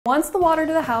Once the water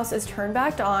to the house is turned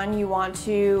back on, you want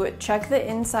to check the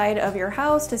inside of your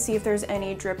house to see if there's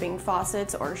any dripping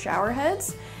faucets or shower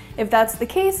heads. If that's the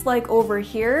case, like over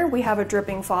here, we have a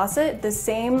dripping faucet. The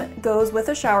same goes with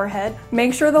a shower head.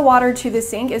 Make sure the water to the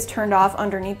sink is turned off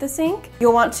underneath the sink.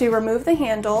 You'll want to remove the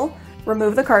handle,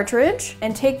 remove the cartridge,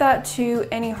 and take that to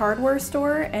any hardware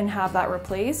store and have that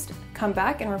replaced. Come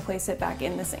back and replace it back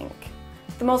in the sink.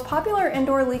 The most popular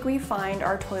indoor leak we find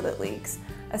are toilet leaks.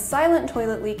 A silent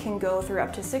toilet leak can go through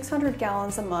up to 600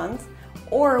 gallons a month,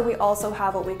 or we also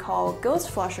have what we call ghost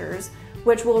flushers,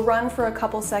 which will run for a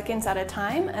couple seconds at a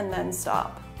time and then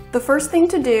stop. The first thing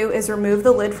to do is remove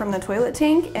the lid from the toilet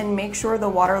tank and make sure the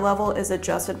water level is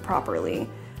adjusted properly.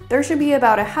 There should be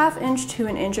about a ½ inch to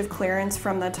an inch of clearance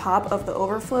from the top of the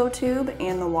overflow tube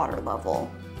and the water level.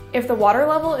 If the water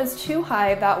level is too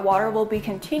high, that water will be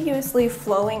continuously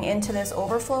flowing into this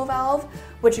overflow valve,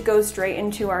 which goes straight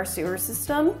into our sewer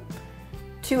system.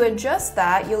 To adjust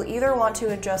that, you'll either want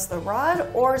to adjust the rod,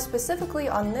 or specifically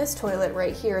on this toilet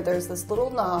right here, there's this little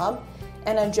knob,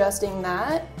 and adjusting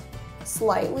that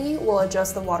slightly will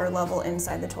adjust the water level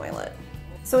inside the toilet.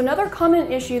 So another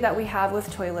common issue that we have with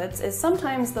toilets is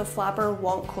sometimes the flapper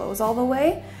won't close all the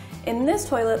way. In this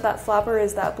toilet, that flapper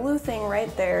is that blue thing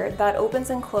right there that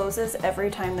opens and closes every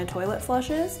time the toilet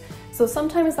flushes. So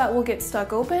sometimes that will get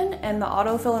stuck open and the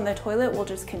autofill in the toilet will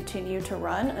just continue to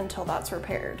run until that's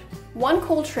repaired. One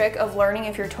cool trick of learning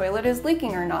if your toilet is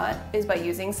leaking or not is by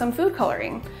using some food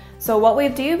coloring. So what we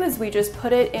do is we just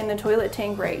put it in the toilet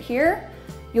tank right here.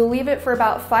 You'll leave it for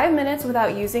about 5 minutes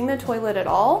without using the toilet at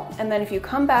all, and then if you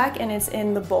come back and it's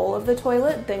in the bowl of the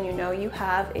toilet, then you know you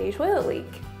have a toilet leak.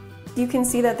 You can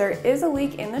see that there is a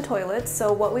leak in the toilet,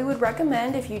 so what we would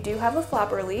recommend if you do have a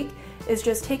flapper leak is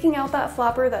just taking out that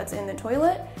flapper that's in the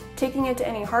toilet, taking it to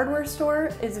any hardware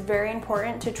store. Is very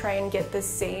important to try and get the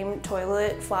same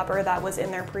toilet flapper that was in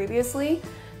there previously.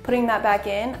 Putting that back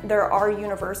in, there are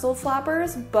universal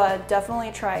flappers, but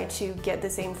definitely try to get the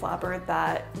same flapper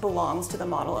that belongs to the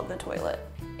model of the toilet.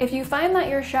 If you find that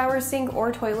your shower, sink,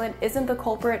 or toilet isn't the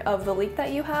culprit of the leak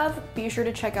that you have, be sure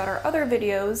to check out our other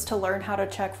videos to learn how to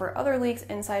check for other leaks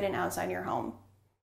inside and outside your home.